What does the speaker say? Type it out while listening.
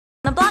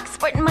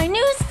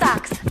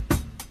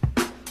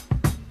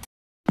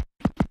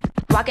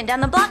Walking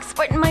down the block,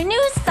 sporting my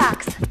new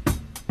socks.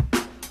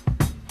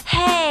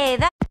 Hey,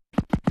 that.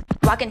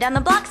 Walking down the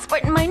block,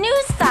 sporting my new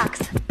socks.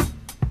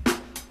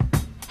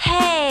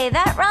 Hey,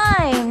 that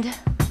rhymed.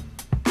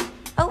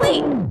 Oh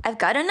wait, I've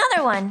got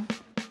another one.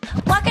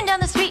 Walking down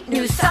the street,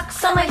 new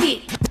socks on my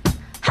feet.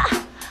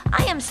 Ha!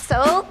 I am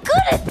so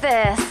good at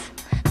this.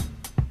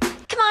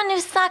 Come on, new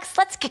socks,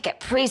 let's kick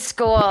it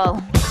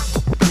preschool.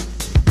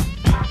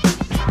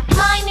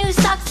 My new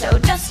socks know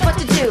just what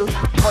to do.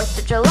 4th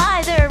of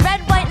July, they're red,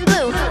 white, and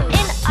blue.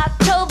 In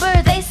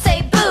October, they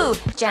say boo.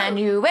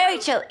 January,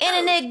 chill in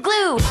an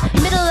igloo.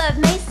 Middle of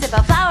May, sip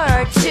a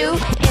flower or two.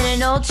 In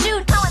an old shoe,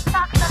 know what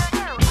socks are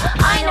new.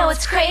 I know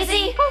it's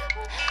crazy,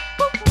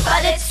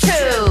 but it's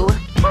true.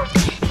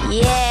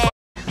 Yeah.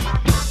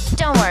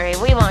 Don't worry,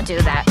 we won't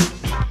do that.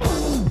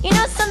 You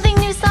know something,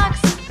 new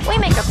socks? We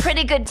make a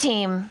pretty good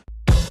team.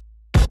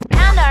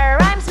 And our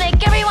rhymes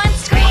make everyone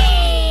scream.